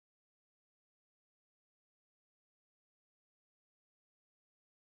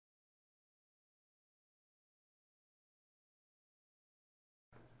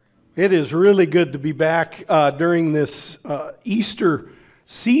It is really good to be back during this Easter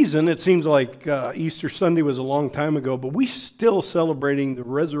season. It seems like Easter Sunday was a long time ago, but we're still celebrating the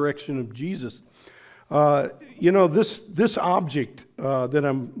resurrection of Jesus. This object that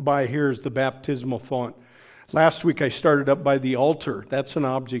I'm by here is the baptismal font. Last week I started up by the altar. That's an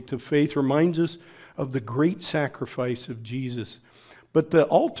object of faith, reminds us of the great sacrifice of Jesus. But the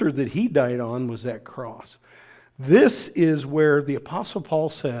altar that he died on was that cross. This is where the Apostle Paul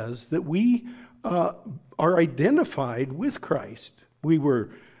says that we are identified with Christ. We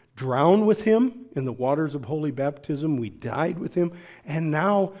were drowned with him in the waters of holy baptism. We died with him. And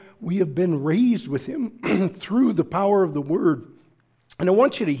now we have been raised with him through the power of the word. And I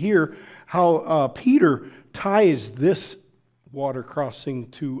want you to hear how Peter ties this water crossing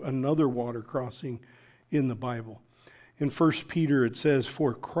to another water crossing in the Bible. In 1 Peter it says,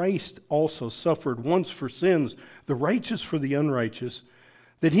 "For Christ also suffered once for sins, the righteous for the unrighteous,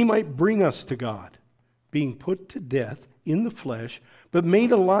 that he might bring us to God, being put to death in the flesh, but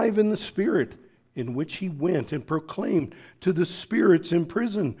made alive in the Spirit, in which he went and proclaimed to the spirits in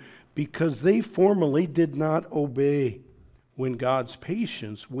prison, because they formerly did not obey, when God's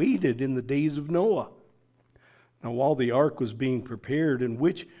patience waited in the days of Noah. Now while the ark was being prepared, in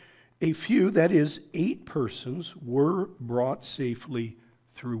which a few, that is, 8 persons, were brought safely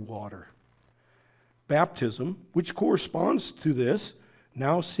through water." Baptism, which corresponds to this,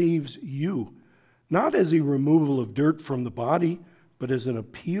 now saves you, not as a removal of dirt from the body, but as an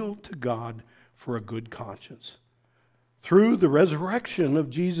appeal to God for a good conscience. Through the resurrection of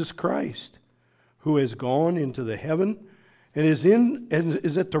Jesus Christ, who has gone into the heaven and is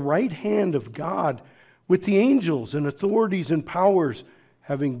at the right hand of God with the angels and authorities and powers,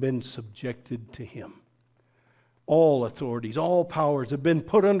 having been subjected to him. All authorities, all powers have been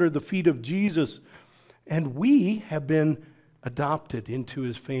put under the feet of Jesus, and we have been adopted into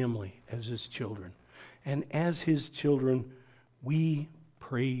his family as his children. And as his children, we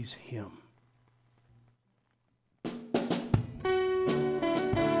praise him.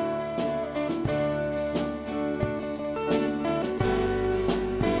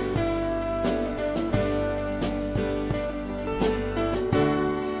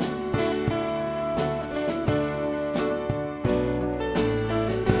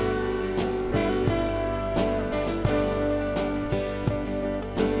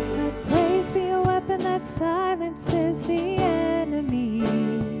 Silences the enemy.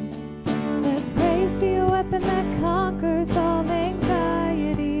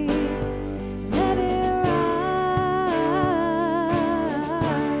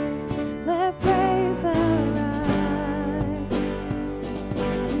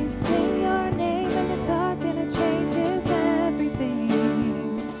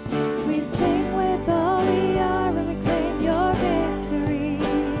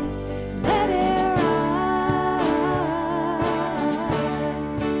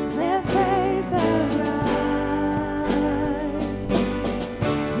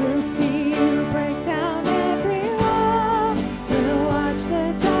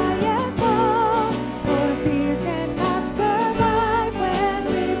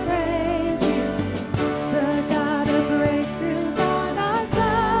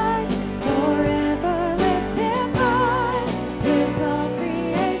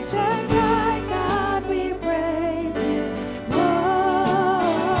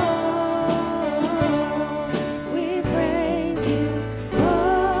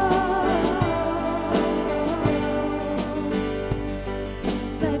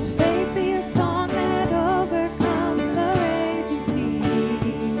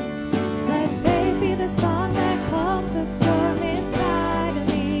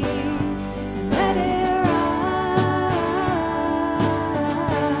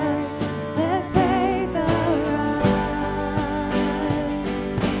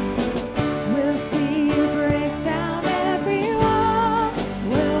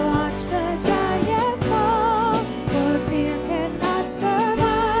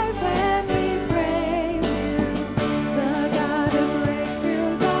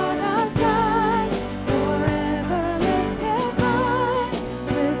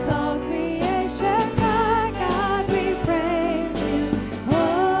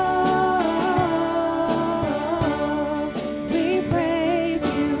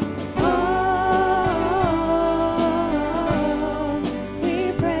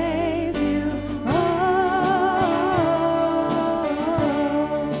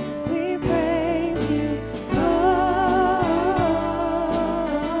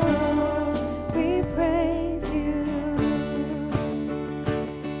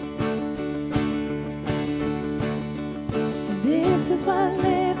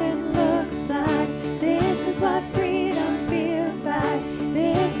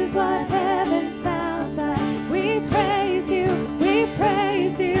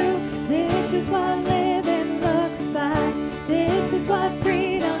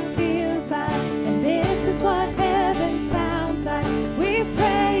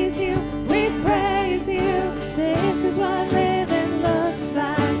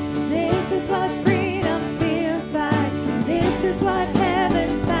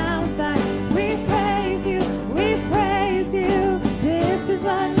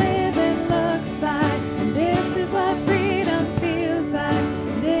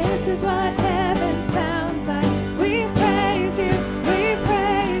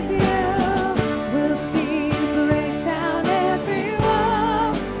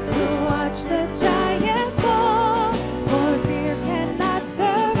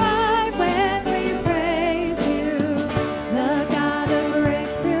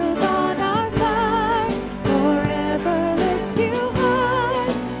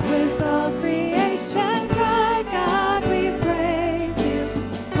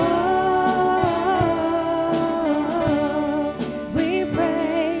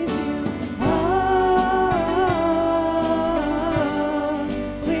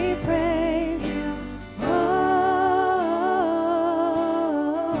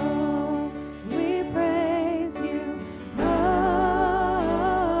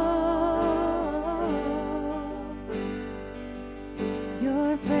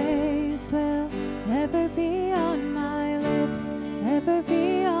 ever be on my lips, ever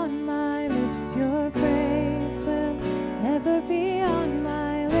be on my lips. Your praise will ever be on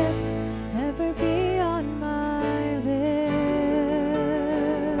my lips, ever be on my lips.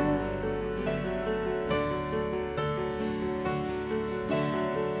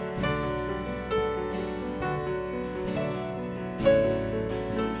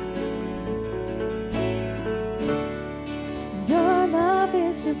 Your love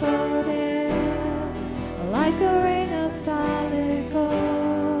is devoted, like a ring of solid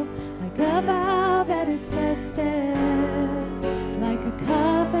gold, like a vow that is tested, like a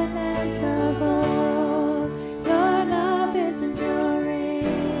covenant of old. Your love is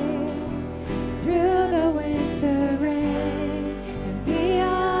enduring through the winter rain and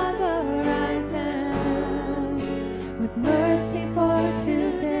beyond the horizon, with mercy for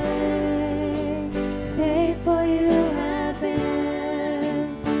today. Faithful you have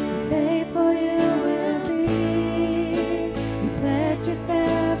been, faithful you will be. You pledged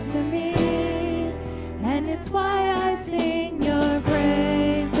yourself to me, and it's why I sing. Your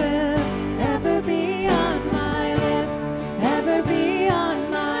praise will ever be on my lips, ever be on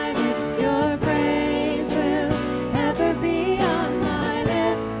my lips. Your praise will ever be on my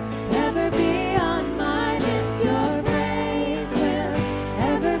lips, ever be on my lips. Your praise will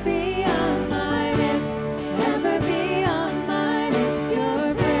ever be on my lips, ever be on my lips.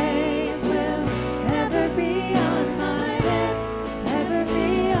 Your praise will ever be on my lips, ever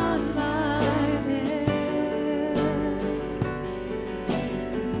be on my lips.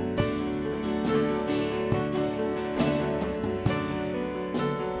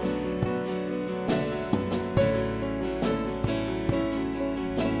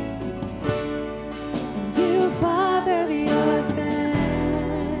 And you father the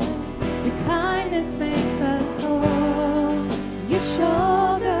orphan, your kindness makes us whole. You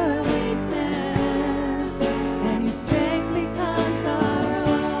shoulder weakness, and your strength becomes our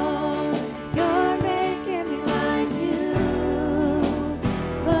own. You're making me like you,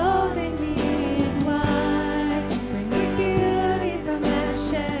 clothing me in white, bringing beauty from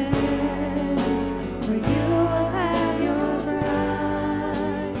ashes. For you will have your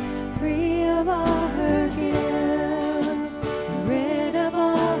bride, free of all her guilt, and rid of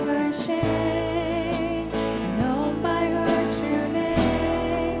all her shame, known by her true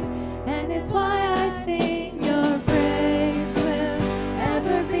name. And it's why I sing. Your praise will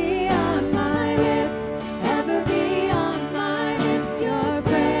ever be on my lips, ever be on my lips. Your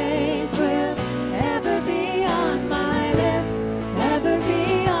praise will ever be on my lips, ever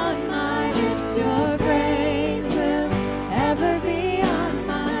be on my lips. Your praise will ever be on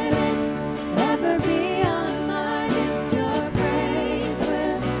my lips, ever be on my lips. Your praise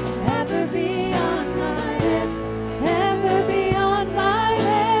will ever be on my lips, ever be on my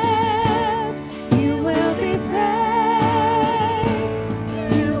lips. You will be praised,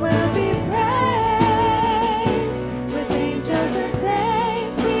 you will be praised. With angels and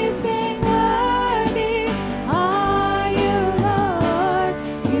saints we sing, worthy are you, Lord.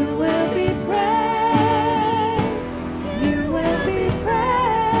 You will be praised, you will be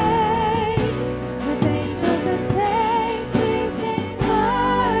praised. With angels and saints we sing,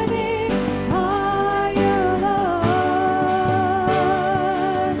 worthy are you, Lord.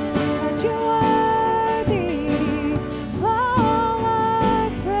 And you worthy of all our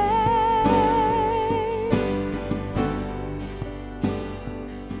praise.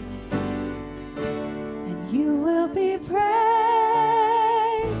 And you will be praised,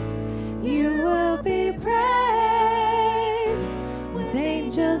 you will be praised. With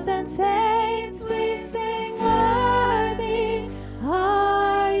angels and saints we sing, worthy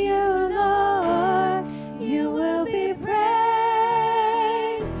are you, Lord. You will be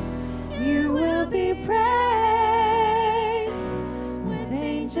praised, you will be praised. With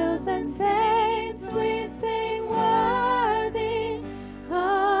angels and saints we sing, worthy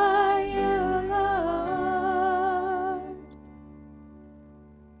are you, Lord.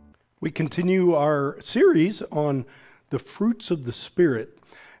 We continue our series on the fruits of the Spirit.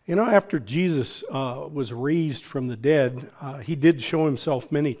 You know, after Jesus was raised from the dead, he did show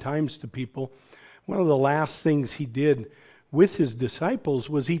himself many times to people. One of the last things he did with his disciples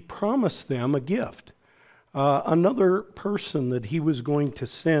was he promised them a gift, another person that he was going to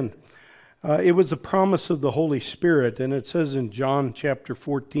send. It was the promise of the Holy Spirit, and it says in John chapter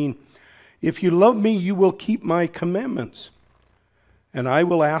 14, "If you love me, you will keep my commandments. And I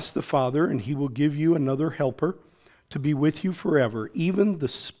will ask the Father, and he will give you another helper to be with you forever, even the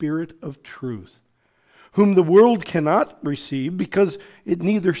Spirit of truth, whom the world cannot receive because it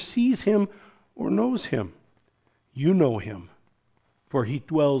neither sees him or knows him. You know him, for he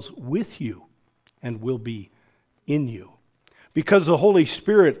dwells with you and will be in you. Because the Holy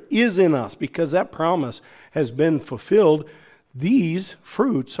Spirit is in us, because that promise has been fulfilled, these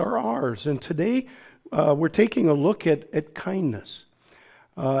fruits are ours. And today we're taking a look at kindness.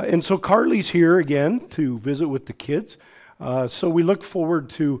 And so Carly's here again to visit with the kids. So we look forward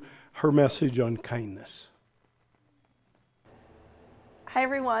to her message on kindness. Hi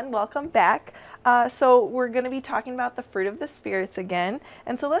everyone, welcome back. So we're going to be talking about the fruit of the spirits again.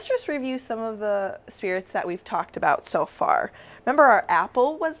 And so let's just review some of the spirits that we've talked about so far. Remember, our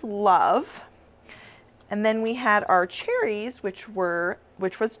apple was love. And then we had our cherries, which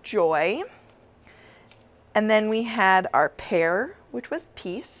was joy. And then we had our pear, which was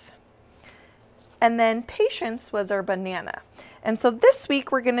peace. And then patience was our banana. And so this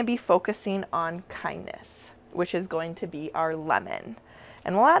week we're going to be focusing on kindness, which is going to be our lemon.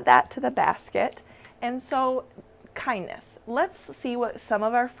 And we'll add that to the basket. And so kindness. Let's see what some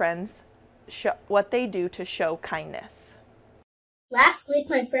of our friends what they do to show kindness. Last week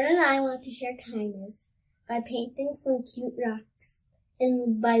my friend and I wanted to share kindness by painting some cute rocks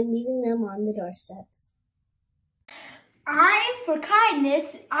and by leaving them on the doorsteps. For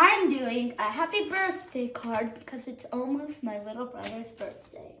kindness, I'm doing a happy birthday card because it's almost my little brother's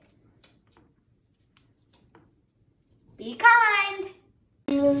birthday. Be kind.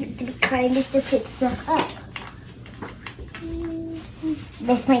 The kindest to pick stuff up.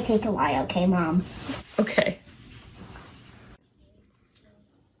 This might take a while, okay, Mom? Okay.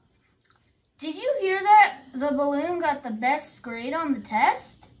 Did you hear that the balloon got the best grade on the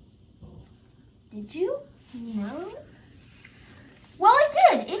test? Did you? No. Well,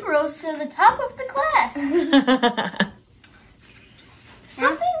 it did. It rose to the top of the class.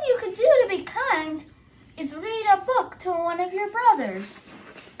 Something you could do to be kind is read a book to one of your brothers,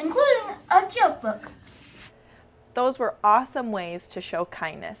 including a joke book. Those were awesome ways to show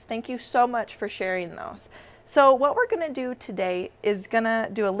kindness. Thank you so much for sharing those. So what we're going to do today is going to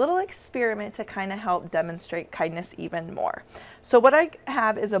do a little experiment to kind of help demonstrate kindness even more. So what I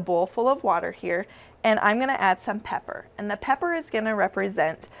have is a bowl full of water here, and I'm going to add some pepper. And the pepper is going to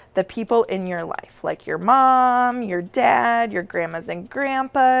represent the people in your life, like your mom, your dad, your grandmas and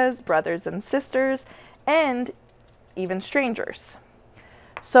grandpas, brothers and sisters, and even strangers.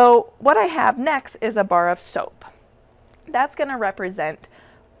 So what I have next is a bar of soap. That's going to represent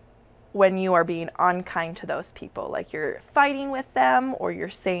when you are being unkind to those people, like you're fighting with them or you're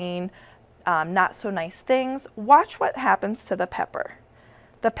saying not so nice things. Watch what happens to the pepper.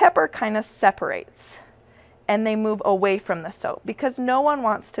 The pepper kind of separates and they move away from the soap because no one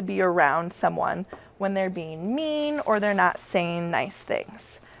wants to be around someone when they're being mean or they're not saying nice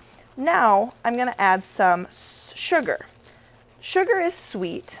things. Now I'm going to add some sugar. Sugar is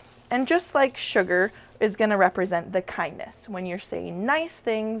sweet, and just like sugar is going to represent the kindness when you're saying nice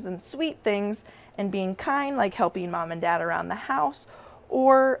things and sweet things and being kind, like helping mom and dad around the house,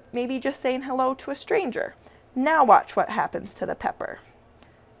 or maybe just saying hello to a stranger. Now watch what happens to the pepper.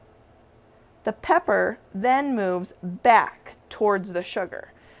 The pepper then moves back towards the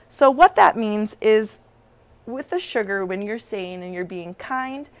sugar. So what that means is with the sugar, when you're saying and you're being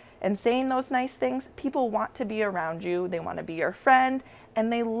kind and saying those nice things, people want to be around you, they want to be your friend,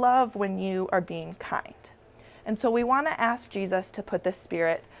 and they love when you are being kind. And so we want to ask Jesus to put the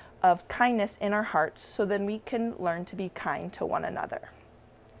spirit of kindness in our hearts so then we can learn to be kind to one another.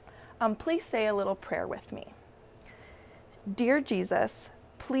 Please say a little prayer with me. Dear Jesus,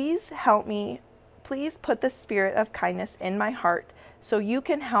 please help me, please put the spirit of kindness in my heart so you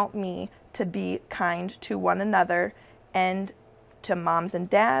can help me to be kind to one another and to moms and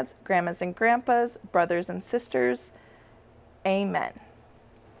dads, grandmas and grandpas, brothers and sisters. Amen.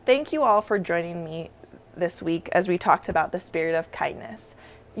 Thank you all for joining me this week as we talked about the spirit of kindness.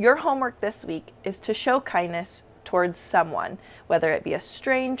 Your homework this week is to show kindness towards someone, whether it be a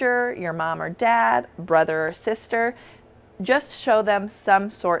stranger, your mom or dad, brother or sister. Just show them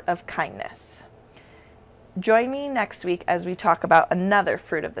some sort of kindness. Join me next week as we talk about another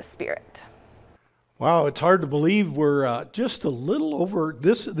fruit of the Spirit. Wow, it's hard to believe we're just a little over,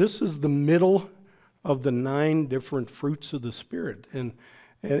 this is the middle of the 9 different fruits of the Spirit. And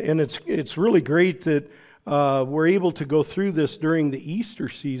it's really great that we're able to go through this during the Easter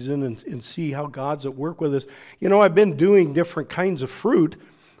season and see how God's at work with us. You know, I've been doing different kinds of fruit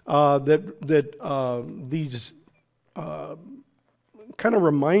these kind of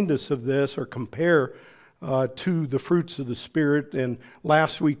remind us of this or compare to the fruits of the Spirit. And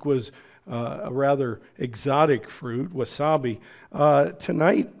last week was a rather exotic fruit, wasabi.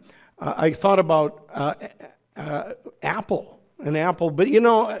 Tonight, I thought about an apple. But you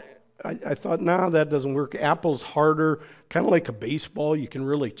know, I thought, nah, that doesn't work. Apple's harder, kind of like a baseball. You can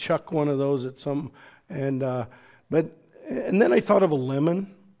really chuck one of those at some, and then I thought of a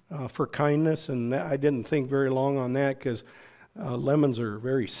lemon for kindness, and I didn't think very long on that because lemons are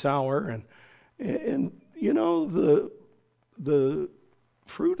very sour, and you know, the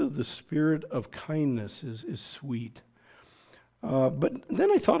fruit of the Spirit of kindness is sweet. But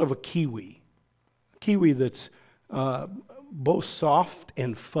then I thought of a kiwi that's both soft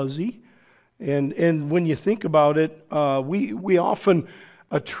and fuzzy. And when you think about it, we often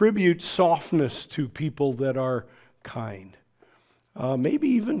attribute softness to people that are kind. Maybe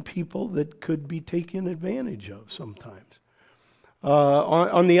even people that could be taken advantage of sometimes.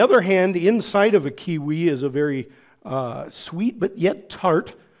 On the other hand, inside of a kiwi is a very sweet but yet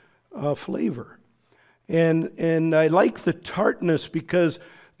tart flavor. And I like the tartness because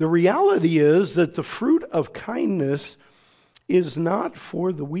the reality is that the fruit of kindness is not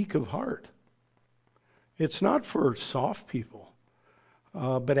for the weak of heart. It's not for soft people.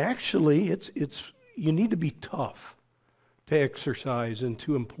 But actually, it's you need to be tough to exercise and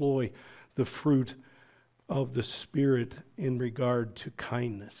to employ the fruit of the Spirit in regard to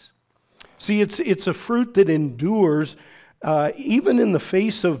kindness. See, it's a fruit that endures even in the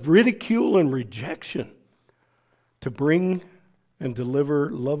face of ridicule and rejection, to bring and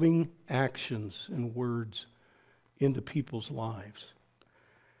deliver loving actions and words into people's lives.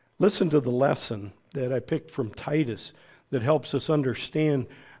 Listen to the lesson that I picked from Titus that helps us understand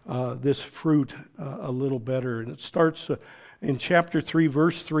this fruit a little better. And it starts in chapter 3,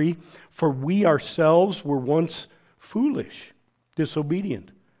 verse 3, "For we ourselves were once foolish,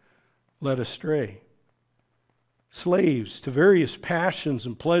 disobedient, led astray, slaves to various passions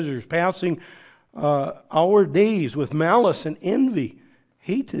and pleasures, passing our days with malice and envy,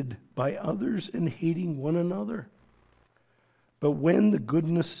 hated by others and hating one another. But when the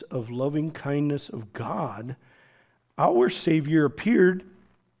goodness of loving kindness of God, our Savior, appeared,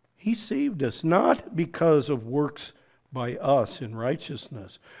 He saved us, not because of works by us in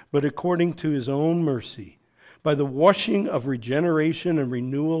righteousness, but according to His own mercy, by the washing of regeneration and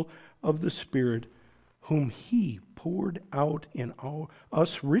renewal of the Spirit, whom He poured out in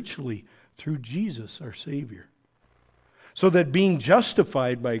us richly through Jesus our Savior, so that being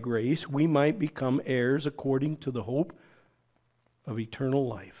justified by grace, we might become heirs according to the hope of eternal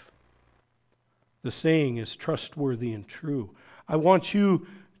life." The saying is trustworthy and true. I want you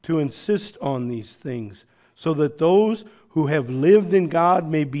to insist on these things so that those who have lived in God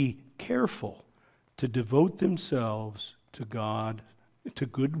may be careful to devote themselves to God, to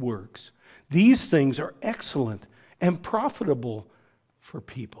good works. These things are excellent and profitable for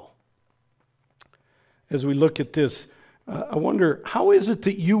people. As we look at this, I wonder, how is it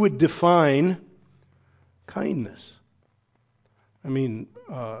that you would define kindness? I mean,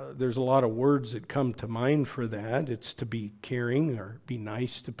 there's a lot of words that come to mind for that. It's to be caring or be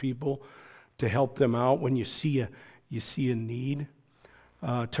nice to people, to help them out when you see a need,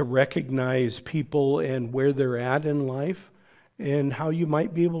 to recognize people and where they're at in life and how you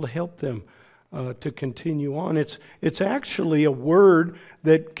might be able to help them to continue on. It's actually a word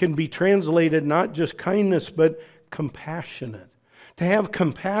that can be translated not just kindness, but compassionate. To have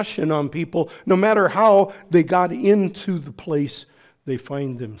compassion on people, no matter how they got into the place they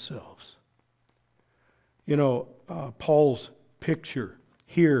find themselves. You know, Paul's picture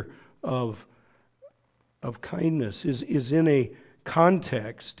here of kindness is in a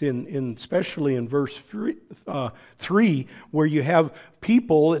context, especially in verse 3, where you have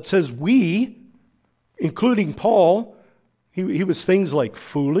people, it says we, including Paul, he was things like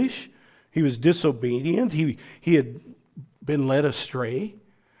foolish, he was disobedient, he had been led astray,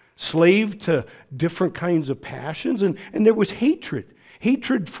 slave to different kinds of passions, and there was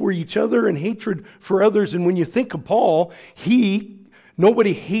hatred for each other and hatred for others. And when you think of Paul,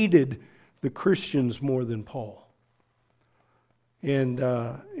 nobody hated the Christians more than Paul.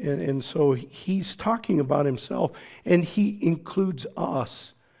 And so he's talking about himself, and he includes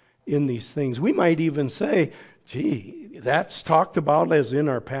us in these things. We might even say, gee, that's talked about as in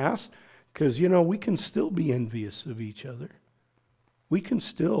our past, because, you know, we can still be envious of each other. We can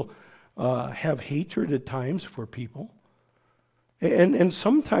still have hatred at times for people, and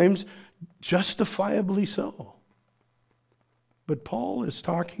sometimes justifiably so. But Paul is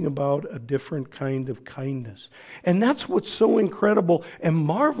talking about a different kind of kindness. And that's what's so incredible and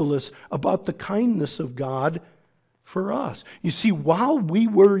marvelous about the kindness of God for us. You see, while we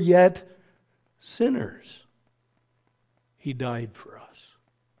were yet sinners, He died for us.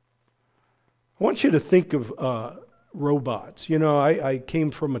 I want you to think of robots. You know, I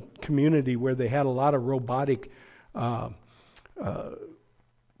came from a community where they had a lot of robotic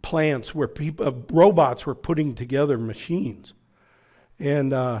plants where robots were putting together machines.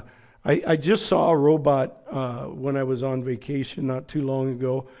 And I just saw a robot when I was on vacation not too long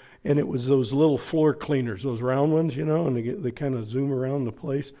ago, and it was those little floor cleaners, those round ones, you know, and they kind of zoom around the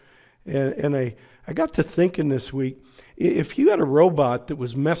place. And I got to thinking this week, if you had a robot that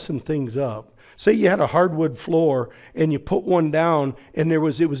was messing things up, say you had a hardwood floor and you put one down and it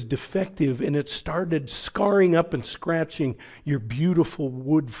was defective and it started scarring up and scratching your beautiful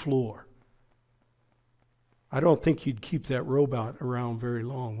wood floor, I don't think you'd keep that robot around very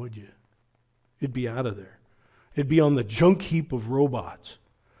long, would you? It'd be out of there. It'd be on the junk heap of robots.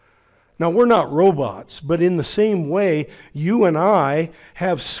 Now, we're not robots, but in the same way, you and I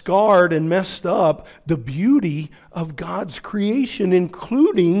have scarred and messed up the beauty of God's creation,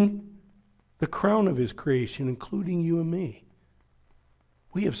 including the crown of His creation, including you and me.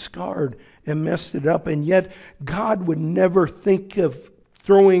 We have scarred and messed it up, and yet God would never think of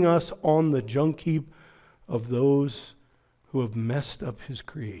throwing us on the junk heap of those who have messed up His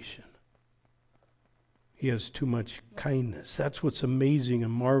creation. He has too much kindness. That's what's amazing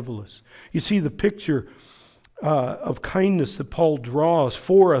and marvelous. You see, the picture of kindness that Paul draws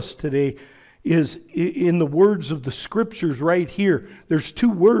for us today is in the words of the Scriptures right here. There's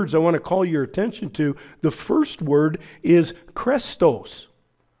two words I want to call your attention to. The first word is Krestos.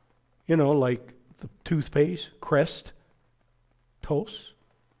 You know, like the toothpaste, crest, tos,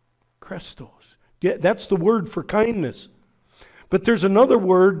 Krestos. Yeah, that's the word for kindness. But there's another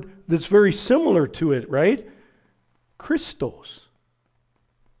word that's very similar to it, right? Christos.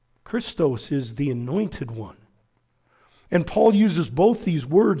 Christos is the anointed one. And Paul uses both these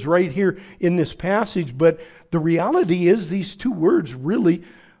words right here in this passage, but the reality is these two words really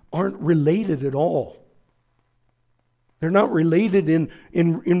aren't related at all. They're not related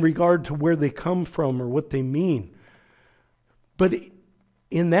in regard to where they come from or what they mean. But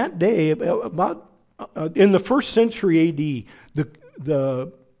in that day, in the first century AD,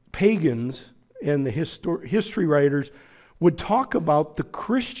 the pagans and the history writers would talk about the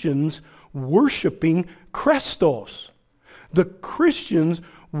Christians worshiping Krestos. The Christians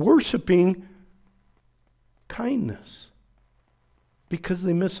worshiping kindness. Because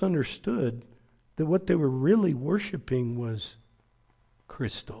they misunderstood that what they were really worshiping was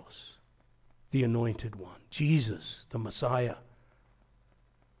Christos, the anointed one, Jesus, the Messiah.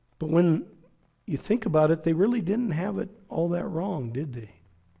 But when you think about it, they really didn't have it all that wrong, did they?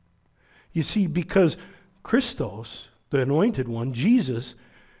 You see, because Christos, the anointed one, Jesus,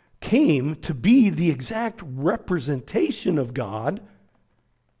 came to be the exact representation of God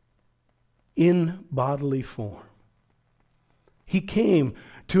in bodily form. He came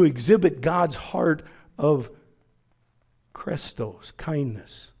to exhibit God's heart of Krestos,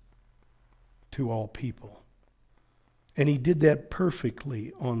 kindness, to all people. And He did that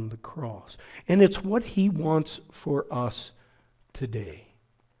perfectly on the cross. And it's what He wants for us today.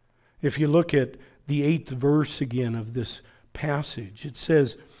 If you look at the 8th verse again of this passage, it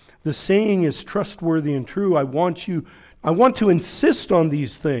says, "The saying is trustworthy and true. I want to insist on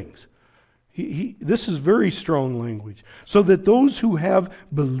these things." This is very strong language. "So that those who have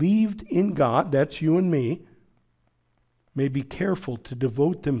believed in God," that's you and me, "may be careful to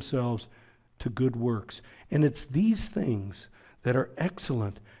devote themselves to good works." And it's these things that are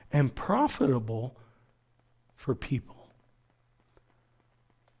excellent and profitable for people.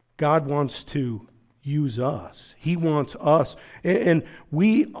 God wants to use us. He wants us. And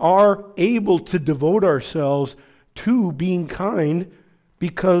we are able to devote ourselves to being kind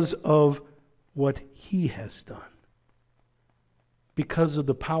because of what He has done. Because of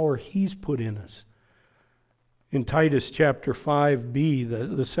the power He's put in us. In Titus chapter 5b,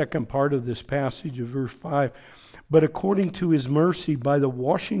 the second part of this passage of verse 5, "But according to His mercy, by the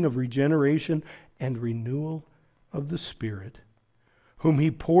washing of regeneration and renewal of the Spirit, whom He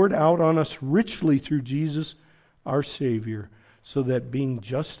poured out on us richly through Jesus our Savior, so that being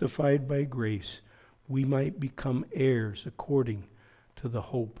justified by grace, we might become heirs according to the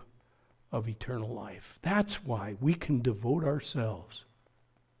hope of eternal life." That's why we can devote ourselves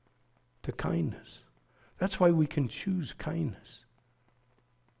to kindness. That's why we can choose kindness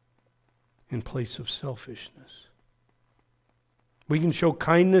in place of selfishness. We can show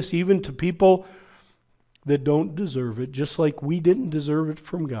kindness even to people that don't deserve it, just like we didn't deserve it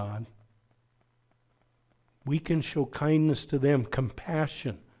from God. We can show kindness to them,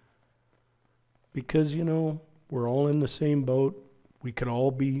 compassion. Because, we're all in the same boat. We could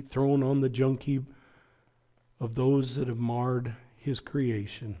all be thrown on the junk heap of those that have marred His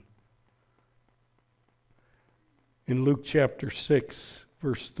creation. In Luke chapter 6,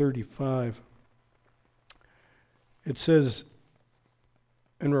 verse 35, it says,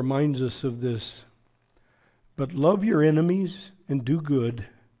 and reminds us of this. But love your enemies and do good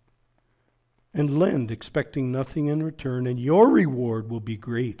and lend, expecting nothing in return, and your reward will be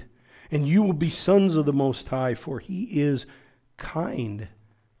great. And you will be sons of the Most High, for He is kind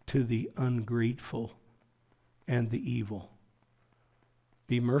to the ungrateful and the evil.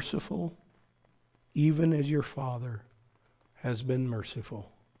 Be merciful, even as your Father has been merciful.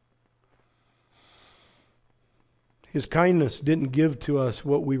 His kindness didn't give to us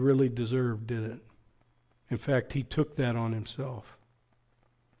what we really deserved, did it? In fact, He took that on Himself.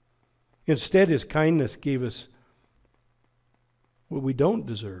 Instead, His kindness gave us what we don't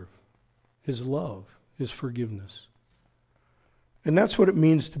deserve. His love, His forgiveness. And that's what it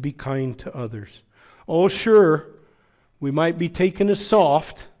means to be kind to others. Oh, sure, we might be taken as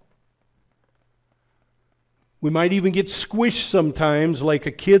soft. We might even get squished sometimes, like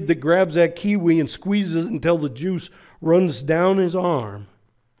a kid that grabs that kiwi and squeezes it until the juice runs down his arm.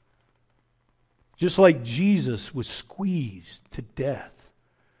 Just like Jesus was squeezed to death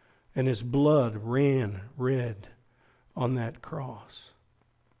and His blood ran red on that cross.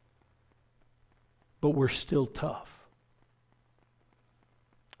 But we're still tough.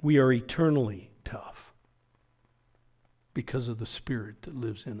 We are eternally tough because of the Spirit that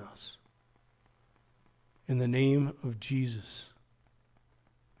lives in us. In the name of Jesus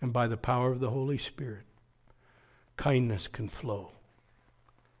and by the power of the Holy Spirit, kindness can flow.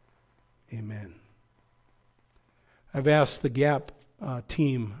 Amen. I've asked the GAP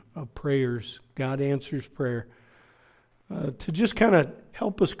team of prayers, God Answers Prayer, to just kind of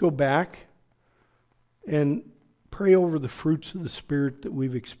help us go back and pray over the fruits of the Spirit that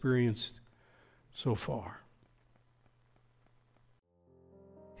we've experienced so far.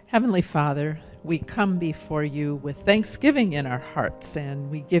 Heavenly Father, we come before you with thanksgiving in our hearts, and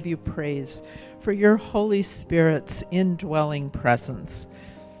we give you praise for your Holy Spirit's indwelling presence.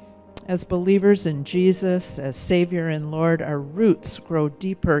 As believers in Jesus, as Savior and Lord, our roots grow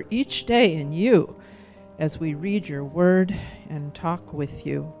deeper each day in you as we read your word and talk with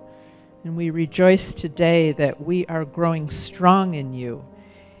you. And we rejoice today that we are growing strong in you,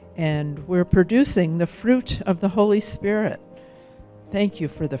 and we're producing the fruit of the Holy Spirit. Thank you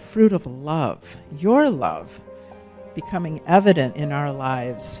for the fruit of love, your love, becoming evident in our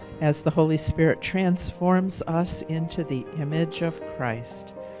lives as the Holy Spirit transforms us into the image of Christ.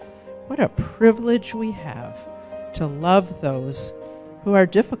 What a privilege we have to love those who are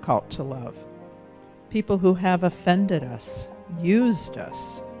difficult to love, people who have offended us, used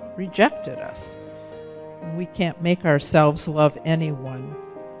us, rejected us. We can't make ourselves love anyone,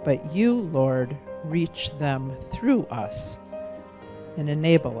 but you, Lord, reach them through us and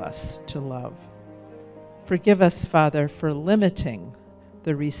enable us to love. Forgive us, Father, for limiting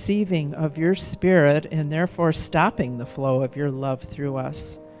the receiving of your Spirit and therefore stopping the flow of your love through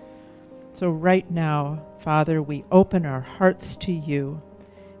us. So right now, Father, we open our hearts to you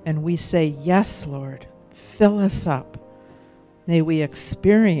and we say, yes, Lord, fill us up. May we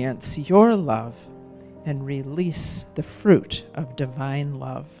experience your love and release the fruit of divine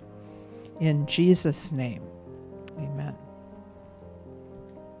love. In Jesus' name, amen.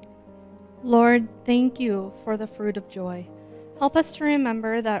 Lord, thank you for the fruit of joy. Help us to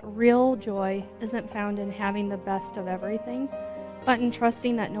remember that real joy isn't found in having the best of everything, but in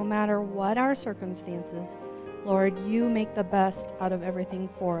trusting that no matter what our circumstances, Lord, you make the best out of everything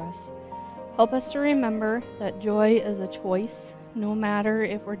for us. Help us to remember that joy is a choice, no matter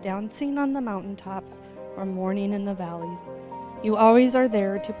if we're dancing on the mountaintops or mourning in the valleys. You always are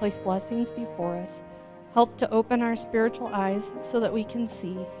there to place blessings before us. Help to open our spiritual eyes so that we can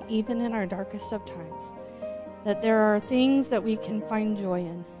see, even in our darkest of times, that there are things that we can find joy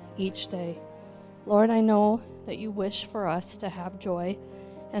in each day. Lord, I know that you wish for us to have joy,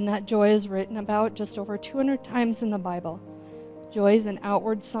 and that joy is written about just over 200 times in the Bible. Joy is an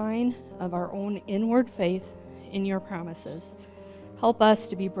outward sign of our own inward faith in your promises. Help us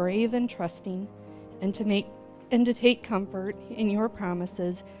to be brave and trusting, and to take comfort in your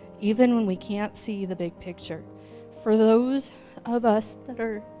promises, even when we can't see the big picture. For those of us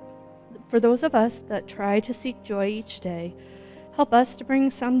that try to seek joy each day, help us to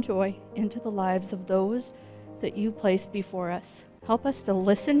bring some joy into the lives of those that you place before us. Help us to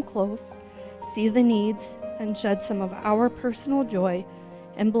listen close, see the needs, and shed some of our personal joy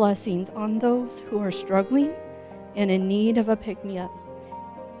and blessings on those who are struggling and in need of a pick-me-up.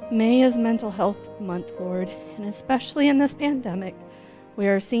 May is Mental Health Month, Lord, and especially in this pandemic, we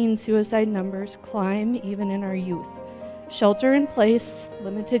are seeing suicide numbers climb even in our youth. Shelter in place,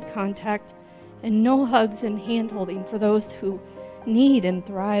 limited contact, and no hugs and hand-holding for those who need and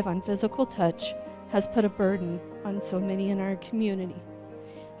thrive on physical touch has put a burden on so many in our community.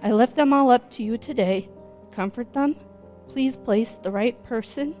 I lift them all up to you today. Comfort them. Please place the right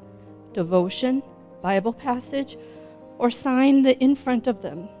person, devotion, Bible passage, or sign in front of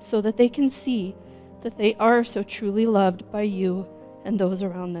them so that they can see that they are so truly loved by you and those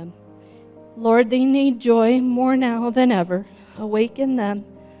around them. Lord, they need joy more now than ever. Awaken them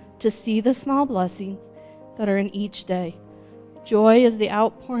to see the small blessings that are in each day. Joy is the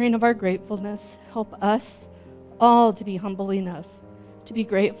outpouring of our gratefulness. Help us all to be humble enough to be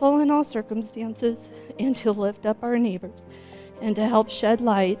grateful in all circumstances and to lift up our neighbors and to help shed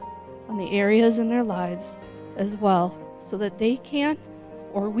light on the areas in their lives as well, so that they can,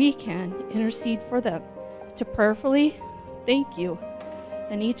 or we can, intercede for them, to prayerfully thank you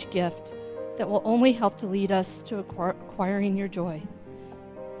and each gift that will only help to lead us to acquiring your joy.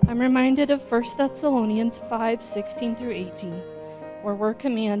 I'm reminded of 1 Thessalonians 5:16 through 18, where we're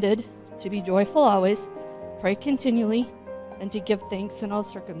commanded to be joyful always, pray continually, and to give thanks in all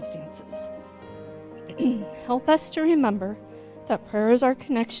circumstances. Help us to remember that prayer is our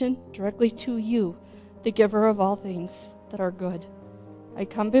connection directly to you, the giver of all things that are good. I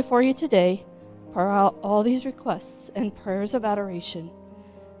come before you today, pour out all these requests and prayers of adoration.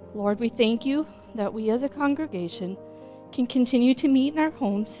 Lord, we thank you that we as a congregation can continue to meet in our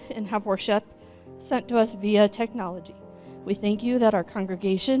homes and have worship sent to us via technology. We thank you that our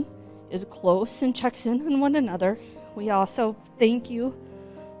congregation is close and checks in on one another. We also thank you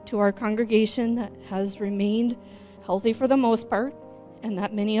to our congregation that has remained healthy for the most part, and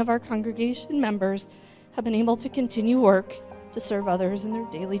that many of our congregation members have been able to continue work to serve others in their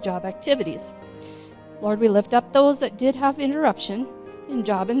daily job activities. Lord, we lift up those that did have interruption in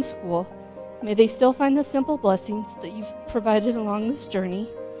job and school. May they still find the simple blessings that you've provided along this journey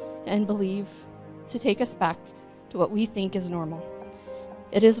and believe to take us back to what we think is normal.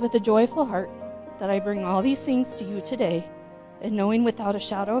 It is with a joyful heart that I bring all these things to you today, and knowing without a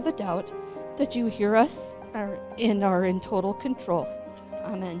shadow of a doubt that you hear us and are in total control.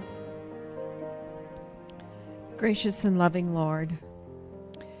 Amen. Gracious and loving Lord,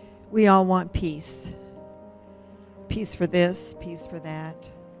 we all want peace. Peace for this, peace for that.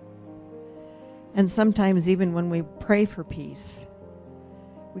 And sometimes even when we pray for peace,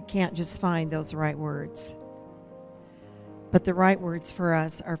 we can't just find those right words. But the right words for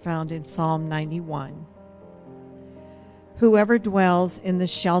us are found in Psalm 91. Whoever dwells in the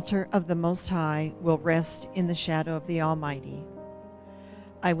shelter of the Most High will rest in the shadow of the Almighty.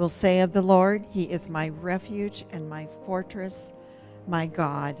 I will say of the Lord, He is my refuge and my fortress, my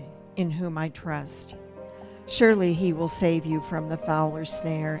God, in whom I trust. Surely He will save you from the fowler's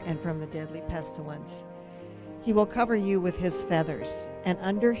snare and from the deadly pestilence. He will cover you with His feathers, and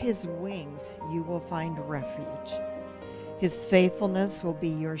under His wings you will find refuge. His faithfulness will be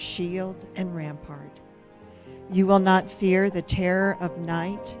your shield and rampart. You will not fear the terror of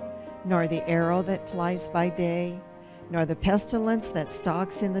night, nor the arrow that flies by day, nor the pestilence that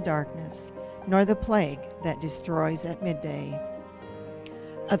stalks in the darkness, nor the plague that destroys at midday.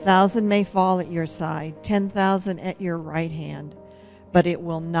 1,000 may fall at your side, 10,000 at your right hand, but it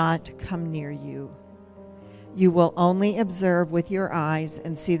will not come near you. You will only observe with your eyes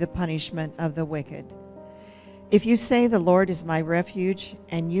and see the punishment of the wicked. If you say, the Lord is my refuge,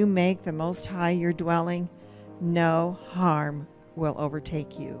 and you make the Most High your dwelling, no harm will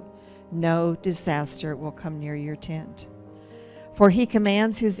overtake you. No disaster will come near your tent. For He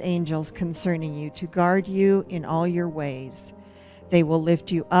commands His angels concerning you to guard you in all your ways. They will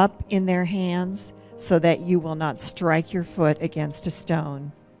lift you up in their hands so that you will not strike your foot against a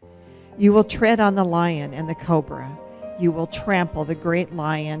stone. You will tread on the lion and the cobra. You will trample the great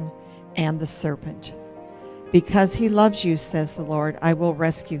lion and the serpent. Because He loves you, says the Lord, I will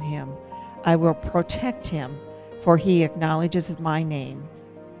rescue him. I will protect him, for he acknowledges my name.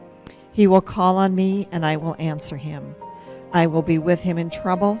 He will call on me, and I will answer him. I will be with him in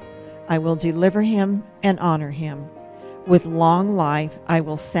trouble. I will deliver him and honor him. With long life I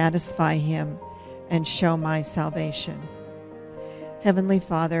will satisfy him and show my salvation. Heavenly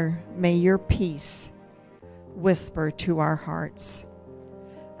Father, may your peace whisper to our hearts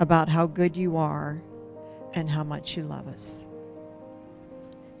about how good you are and how much you love us.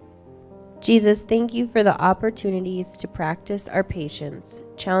 Jesus, thank you for the opportunities to practice our patience,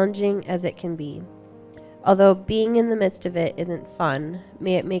 challenging as it can be. Although being in the midst of it isn't fun,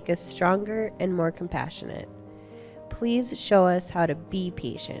 may it make us stronger and more compassionate. Please show us how to be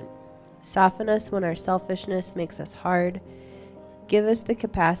patient. Soften us when our selfishness makes us hard. Give us the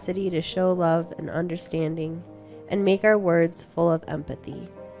capacity to show love and understanding, and make our words full of empathy,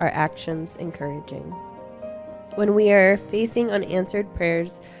 our actions encouraging. When we are facing unanswered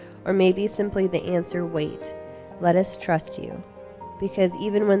prayers, or maybe simply the answer, wait, let us trust you. because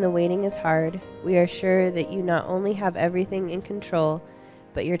even when the waiting is hard, we are sure that you not only have everything in control,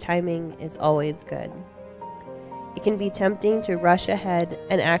 but your timing is always good. It can be tempting to rush ahead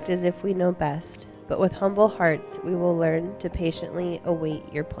and act as if we know best, but with humble hearts, we will learn to patiently await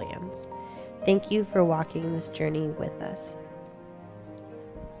your plans. Thank you for walking this journey with us.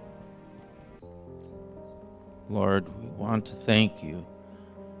 Lord, we want to thank you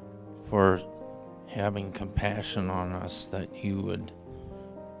for having compassion on us, that you would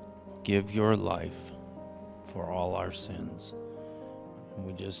give your life for all our sins. And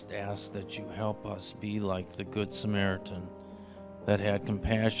we just ask that you help us be like the Good Samaritan that had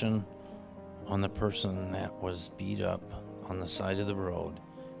compassion on the person that was beat up on the side of the road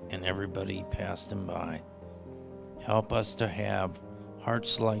and everybody passed him by. Help us to have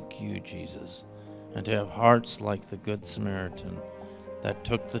hearts like you, Jesus, and to have hearts like the Good Samaritan that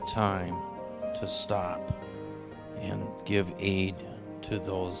took the time to stop and give aid to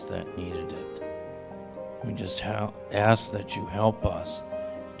those that needed it. We just ask that you help us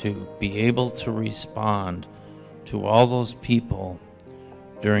to be able to respond to all those people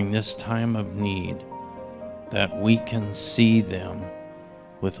during this time of need, that we can see them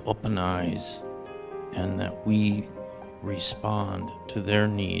with open eyes and that we respond to their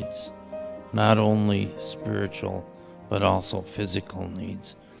needs, not only spiritual but also physical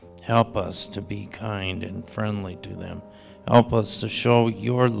needs. Help us to be kind and friendly to them. Help us to show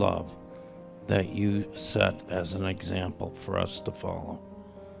your love that you set as an example for us to follow.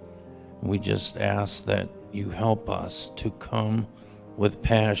 We just ask that you help us to come with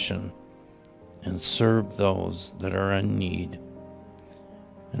passion and serve those that are in need,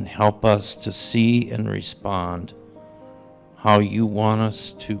 and help us to see and respond how you want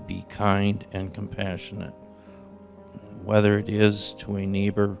us to be kind and compassionate, whether it is to a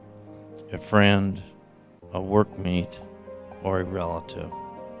neighbor, a friend, a workmate, or a relative.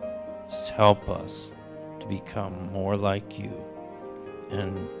 Just help us to become more like you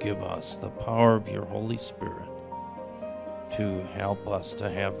and give us the power of your Holy Spirit to help us to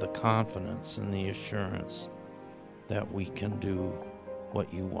have the confidence and the assurance that we can do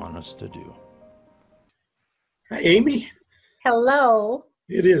what you want us to do. Hi, Amy. Hello.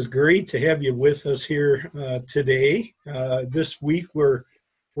 It is great to have you with us here today. This week we're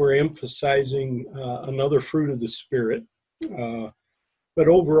emphasizing another fruit of the Spirit. But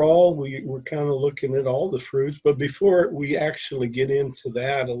overall, we're kind of looking at all the fruits. But before we actually get into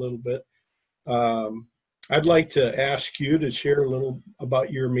that a little bit, I'd like to ask you to share a little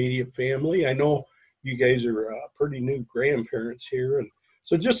about your immediate family. I know you guys are pretty new grandparents here, and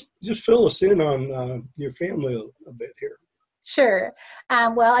so just fill us in on your family a bit here. Sure.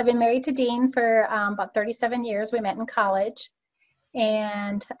 Well, I've been married to Dean for about 37 years. We met in college,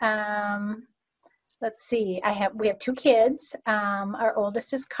 and let's see. We have two kids. Our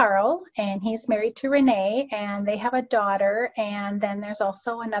oldest is Carl, and he's married to Renee, and they have a daughter. And then there's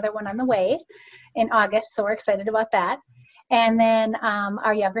also another one on the way in August, so we're excited about that. And then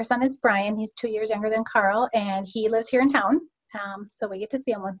our younger son is Brian. He's 2 years younger than Carl, and he lives here in town. So we get to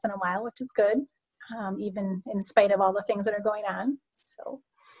see him once in a while, which is good, even in spite of all the things that are going on. So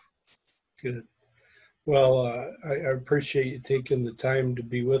good. Well, I appreciate you taking the time to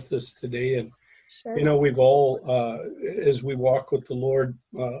be with us today. And sure. you know, we've all, as we walk with the Lord,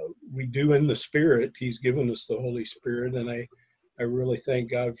 we do in the Spirit. He's given us the Holy Spirit, and I really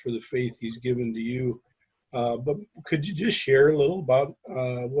thank God for the faith He's given to you. But could you just share a little about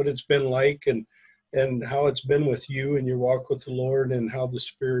what it's been like and how it's been with you in your walk with the Lord, and how the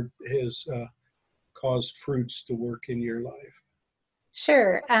Spirit has caused fruits to work in your life?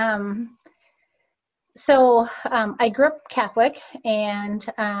 Sure. So I grew up Catholic and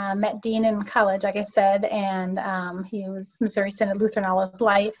met Dean in college, like I said, and he was Missouri Synod Lutheran all his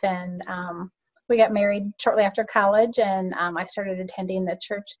life, and we got married shortly after college, and I started attending the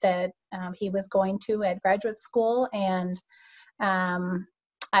church that he was going to at graduate school, and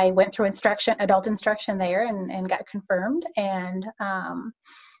I went through adult instruction there and got confirmed, and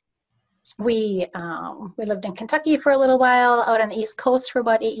we lived in Kentucky for a little while, out on the East Coast for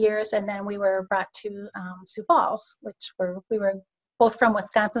about 8 years, and then we were brought to Sioux Falls, which we were both from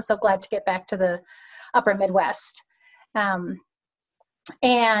Wisconsin, so glad to get back to the upper Midwest. I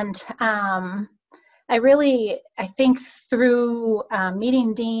think through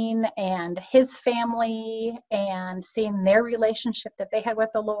meeting Dean and his family and seeing their relationship that they had with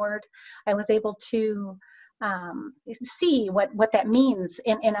the Lord, I was able to see what that means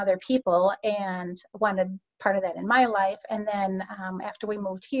in other people, and wanted part of that in my life. And then after we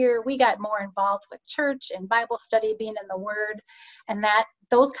moved here, we got more involved with church and Bible study, being in the Word, and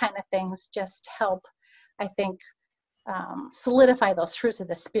those kind of things just help, I think, solidify those fruits of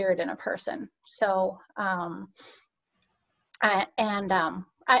the Spirit in a person. So,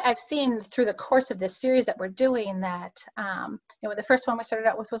 I've seen through the course of this series that we're doing that, the first one we started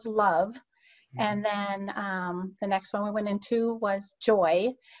out with was love. And then the next one we went into was joy.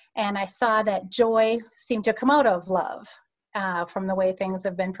 And I saw that joy seemed to come out of love from the way things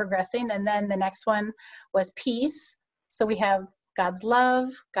have been progressing. And then the next one was peace. So we have God's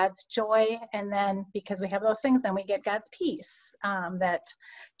love, God's joy, and then because we have those things, then we get God's peace. That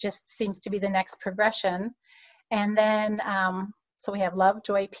just seems to be the next progression. And then, so we have love,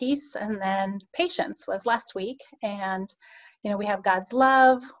 joy, peace, and then patience was last week. And, we have God's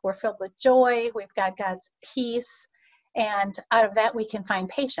love, we're filled with joy, we've got God's peace, and out of that we can find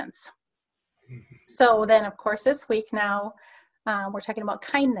patience. So then, of course, this week now, we're talking about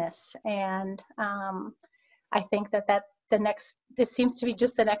kindness. And I think that this seems to be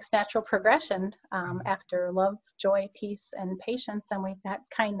just the next natural progression after love, joy, peace, and patience. And we've got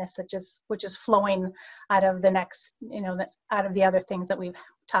kindness which is flowing out of the next, out of the other things that we've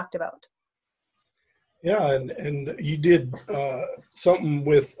talked about. Yeah, and you did something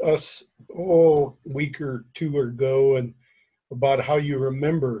with us a week or two ago, and about how you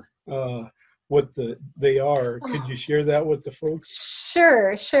remember what they are. Could you share that with the folks?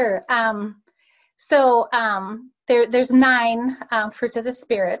 Sure. So there's 9 fruits of the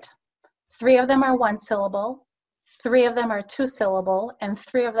Spirit. 3 of them are 1 syllable, 3 of them are 2 syllable, and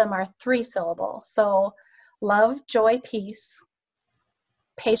 3 of them are 3 syllable. So love, joy, peace,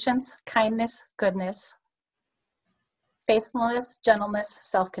 patience, kindness, goodness, faithfulness, gentleness,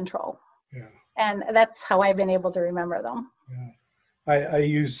 self-control. Yeah. And that's how I've been able to remember them. Yeah. I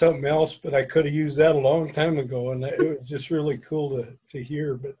used something else, but I could have used that a long time ago, and it was just really cool to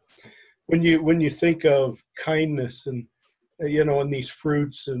hear. But when you think of kindness and and these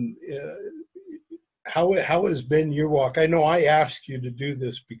fruits, and how has been your walk? I know I asked you to do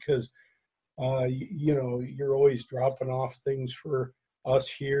this because you're always dropping off things for us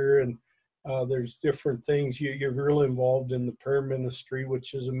here, and there's different things. You're really involved in the prayer ministry,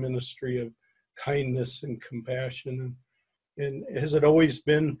 which is a ministry of kindness and compassion. And has it always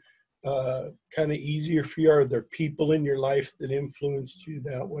been kind of easier for you? Are there people in your life that influenced you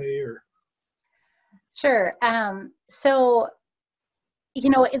that way, or? Sure. So,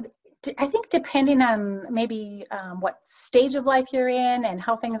 I think depending on maybe what stage of life you're in and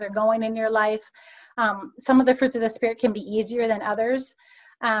how things are going in your life, some of the fruits of the Spirit can be easier than others.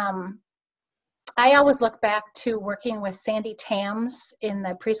 I always look back to working with Sandy Tams in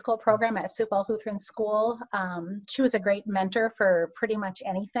the preschool program at Sioux Falls Lutheran School. She was a great mentor for pretty much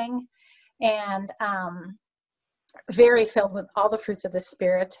anything, and very filled with all the fruits of the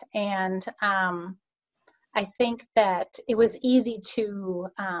Spirit. And I think that it was easy to,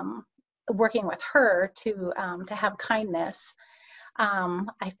 working with her, to have kindness.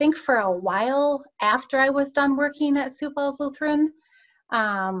 I think for a while after I was done working at Sioux Falls Lutheran,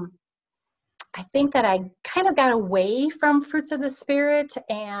 I think that I kind of got away from fruits of the Spirit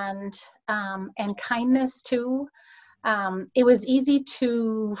and kindness too. It was easy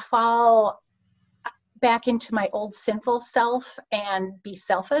to fall back into my old sinful self and be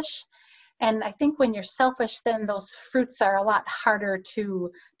selfish. And I think when you're selfish, then those fruits are a lot harder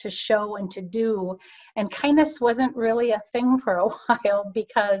to show and to do. And kindness wasn't really a thing for a while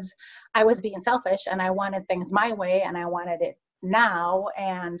because I was being selfish and I wanted things my way and I wanted it now.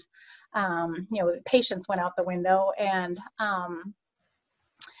 And patience went out the window. And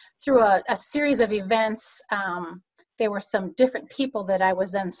through a series of events, there were some different people that I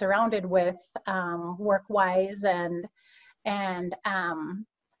was then surrounded with, work-wise,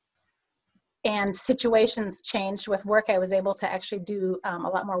 and situations changed with work. I was able to actually do a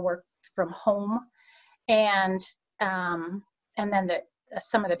lot more work from home, and then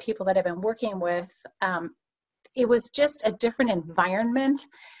some of the people that I've been working with, it was just a different environment,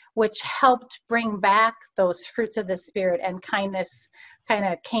 which helped bring back those fruits of the Spirit, and kindness kind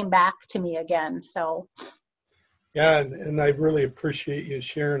of came back to me again. So, yeah, and I really appreciate you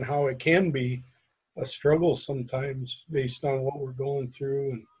sharing how it can be a struggle sometimes based on what we're going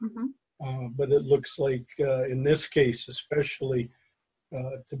through, and but it looks like in this case, especially,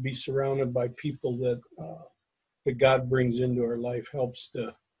 to be surrounded by people that God brings into our life helps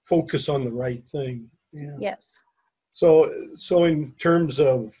to focus on the right thing. Yeah. Yes. So in terms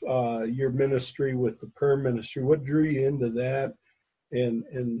of your ministry with the prayer ministry, what drew you into that,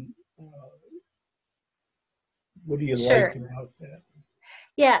 and what do you like about that?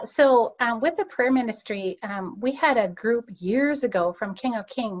 Yeah, so with the prayer ministry, we had a group years ago from King of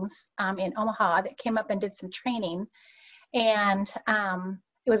Kings in Omaha that came up and did some training, and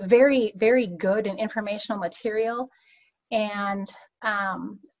it was very, very good and informational material. And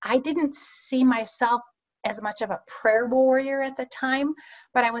I didn't see myself as much of a prayer warrior at the time,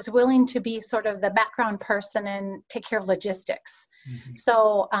 but I was willing to be sort of the background person and take care of logistics.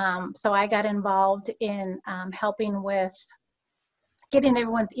 So I got involved in helping with getting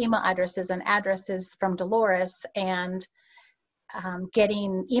everyone's email addresses and addresses from Dolores, and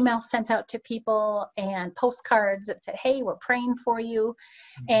getting emails sent out to people and postcards that said, hey, we're praying for you,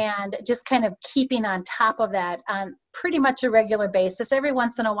 and just kind of keeping on top of that on pretty much a regular basis. Every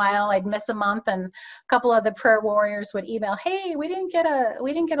once in a while I'd miss a month and a couple of the prayer warriors would email, hey, we didn't get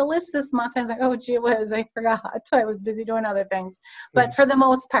a list this month. I was like, oh gee whiz, I forgot. I was busy doing other things. But for the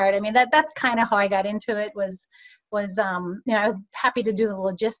most part, I mean, that's kind of how I got into it, was I was happy to do the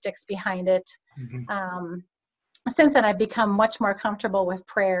logistics behind it. Since then, I've become much more comfortable with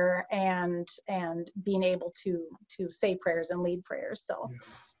prayer and being able to say prayers and lead prayers. So,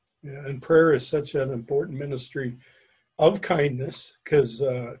 yeah, and prayer is such an important ministry of kindness, because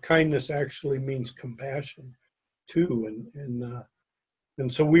kindness actually means compassion too, and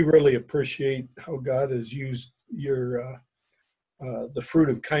so we really appreciate how God has used your the fruit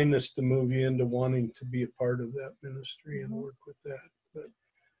of kindness to move you into wanting to be a part of that ministry and work with that. But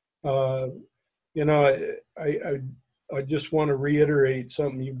I just want to reiterate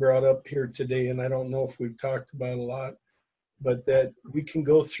something you brought up here today, and I don't know if we've talked about a lot, but that we can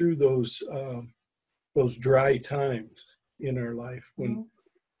go through those dry times in our life when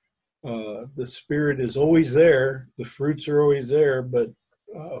the Spirit is always there, the fruits are always there, but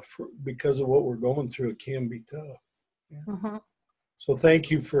because of what we're going through, it can be tough. Yeah. So thank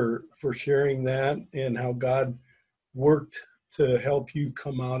you for sharing that, and how God worked to help you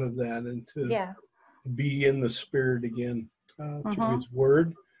come out of that and to be in the Spirit again through His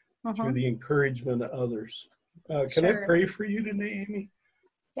Word, through the encouragement of others. Can I pray for you today, Amy?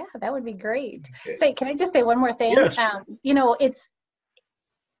 Yeah, that would be great. Say, can I just say one more thing? Yes.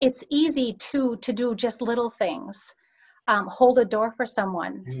 It's easy to do just little things. Hold a door for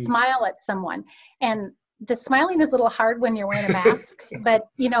someone, smile at someone, and the smiling is a little hard when you're wearing a mask, but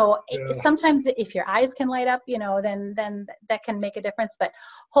sometimes if your eyes can light up, then that can make a difference. But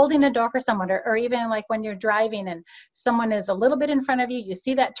holding a door for someone, or even like when you're driving and someone is a little bit in front of you, you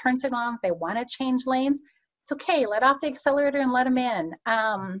see that turn signal on, they want to change lanes, it's okay, let off the accelerator and let them in.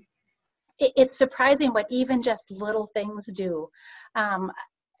 It's surprising what even just little things do.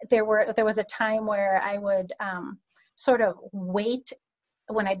 There was a time where I would sort of wait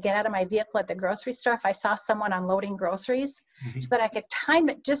when I'd get out of my vehicle at the grocery store, if I saw someone unloading groceries, so that I could time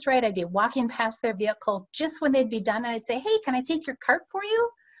it just right. I'd be walking past their vehicle just when they'd be done, and I'd say, hey, can I take your cart for you?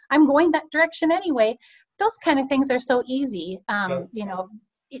 I'm going that direction anyway. Those kind of things are so easy. Not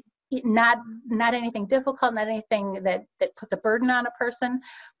anything difficult, not anything that puts a burden on a person,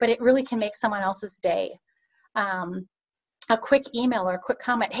 but it really can make someone else's day. A quick email or a quick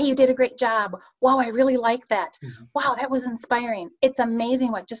comment, hey, you did a great job. Wow, I really like that. Wow, that was inspiring. It's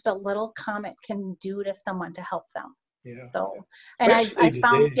amazing what just a little comment can do to someone to help them. Yeah. So, and I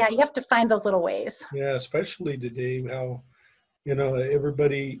found, you have to find those little ways. Yeah, especially today, how,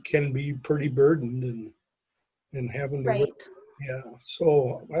 everybody can be pretty burdened and having to work. Yeah.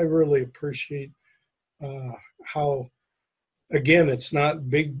 So I really appreciate how, again, it's not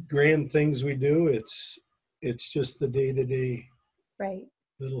big, grand things we do. It's just the day-to-day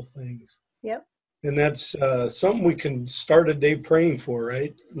little things. Yep. And that's something we can start a day praying for,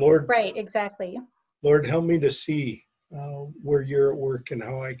 right? Lord. Right, exactly. Lord, help me to see where you're at work and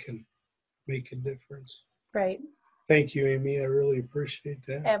how I can make a difference. Right. Thank you, Amy. I really appreciate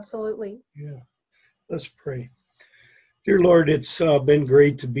that. Absolutely. Yeah. Let's pray. Dear Lord, it's been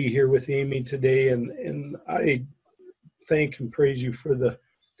great to be here with Amy today, and I thank and praise you for the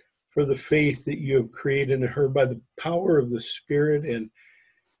faith that you have created in her by the power of the Spirit, and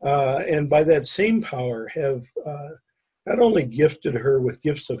by that same power have not only gifted her with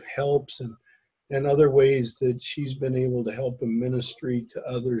gifts of helps and other ways that she's been able to help in ministry to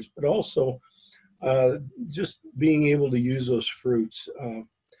others, but also just being able to use those fruits.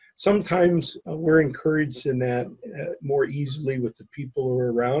 Sometimes we're encouraged in that more easily with the people who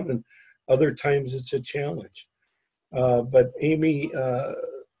are around, and other times it's a challenge. But Amy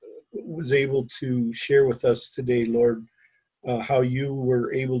was able to share with us today, Lord, how you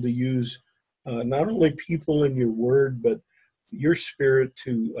were able to use not only people in your word, but your Spirit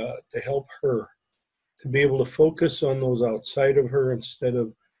to help her to be able to focus on those outside of her instead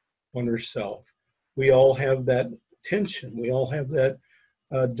of on herself. We all have that tension. We all have that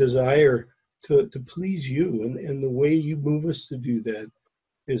desire to please you. And the way you move us to do that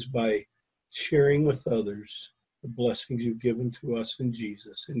is by sharing with others the blessings you've given to us in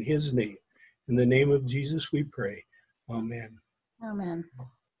Jesus. In his name, in the name of Jesus we pray. Amen. Amen.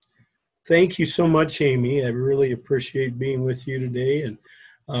 Thank you so much, Amy. I really appreciate being with you today, and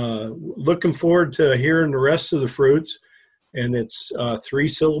looking forward to hearing the rest of the fruits. And it's 3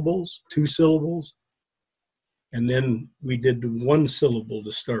 syllables, 2 syllables, and then we did 1 syllable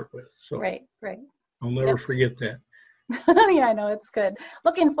to start with. So Right. I'll never forget that. Yeah, I know, it's good.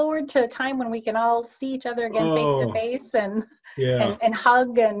 Looking forward to a time when we can all see each other again face to face and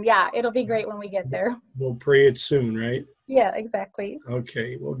hug, and yeah, it'll be great when we get there. We'll pray it soon, right? Yeah, exactly.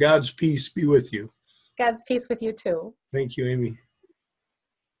 Okay. Well, God's peace be with you. God's peace with you too. Thank you, Amy.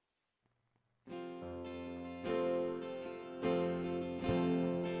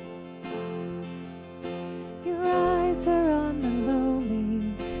 Your eyes are on the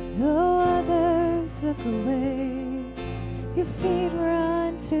lowly, though others look away. Your feet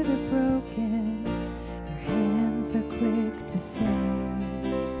run to the broken, your hands are quick to say,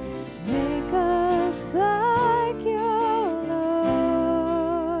 make us like your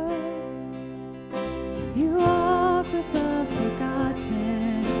Lord. You walk with the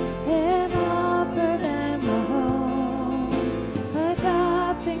forgotten and offer them a home,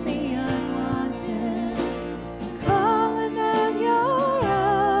 adopting the unwanted, calling them your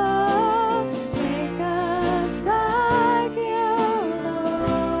own. Make us like you, Lord.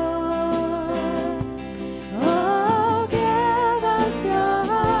 Oh, give us your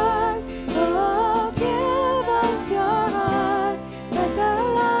heart. Oh, give us your heart. Let the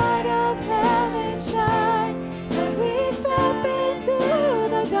light of heaven shine as we step into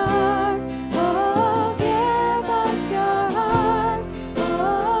the dark. Oh, give us your heart.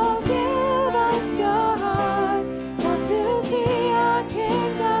 Oh, give us your heart. Want to see your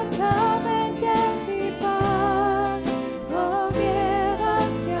kingdom come and death depart. Oh, give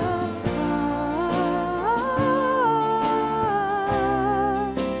us your heart.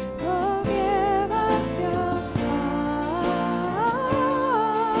 Oh, give us your heart.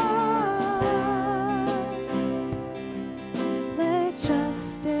 Let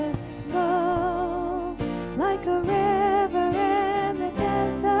justice flow like a river in the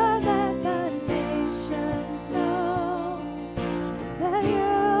desert. Let the nations know that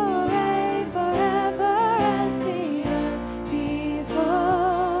you reign forever as the earth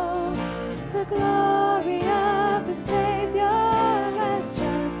beholds the glory of the Savior. Let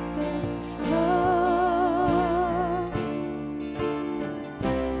justice flow.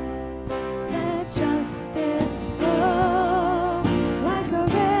 Let justice flow like a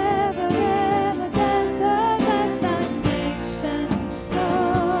river in the desert. Let the nations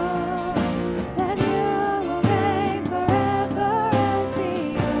know that you will reign forever as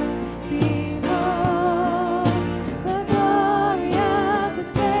the earth beholds the glory of the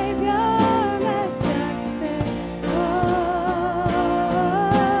Savior. Let justice flow.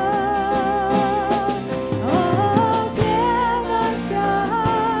 Oh, give us your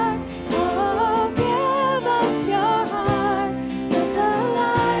heart. Oh, give us your heart. Let the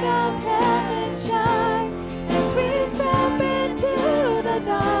light of heaven shine as we step into the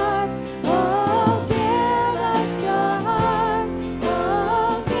dark. Oh, give us your heart.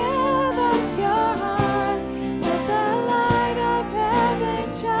 Oh, give us your heart. Let the light of heaven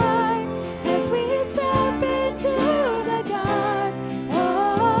shine as we step into the dark.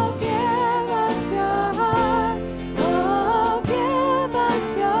 Oh, give us your heart. Oh, give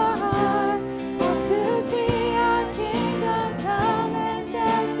us your heart. Want to see your kingdom come and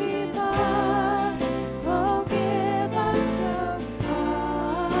death depart. Oh, give us your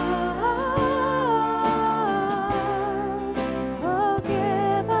heart. Oh,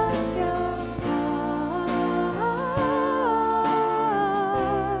 give us your heart.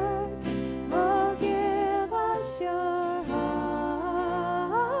 Oh, give us your heart.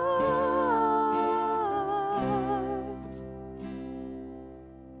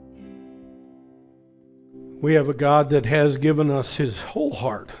 We have a God that has given us his whole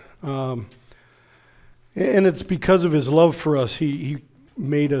heart. And it's because of his love for us. He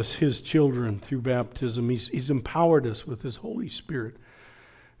made us his children through baptism. He's empowered us with his Holy Spirit.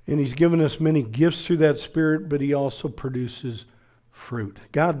 And he's given us many gifts through that Spirit, but he also produces fruit.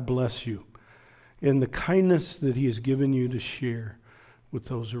 God bless you in the kindness that he has given you to share with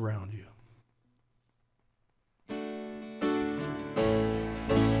those around you.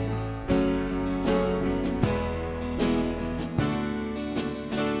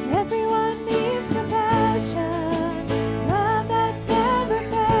 Everyone needs compassion, love that's never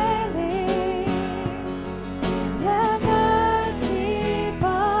failing. Let mercy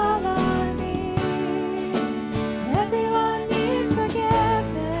fall on me. Everyone needs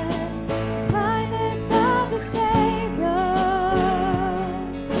forgiveness, kindness of the Savior.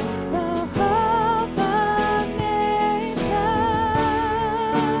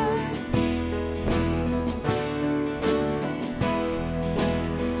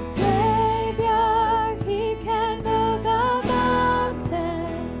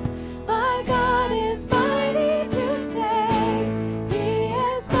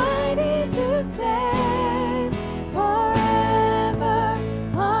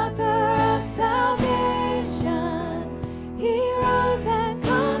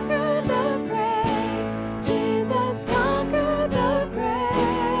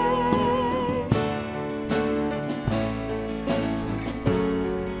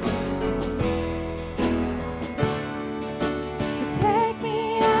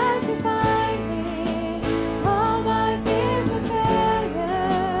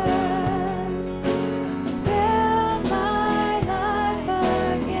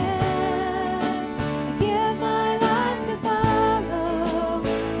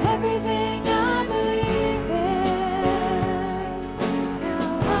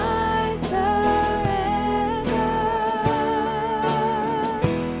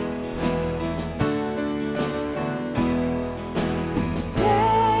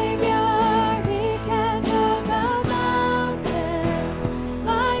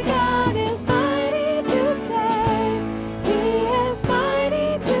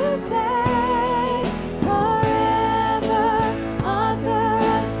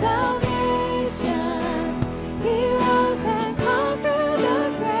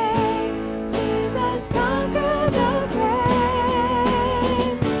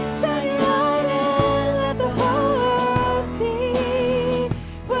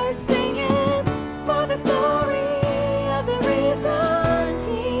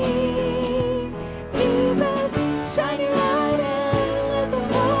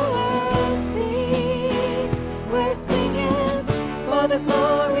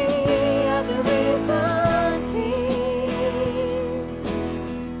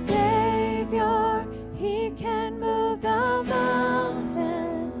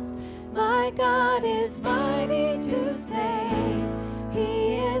 God is mighty to save.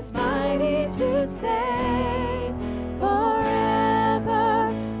 He is mighty to save.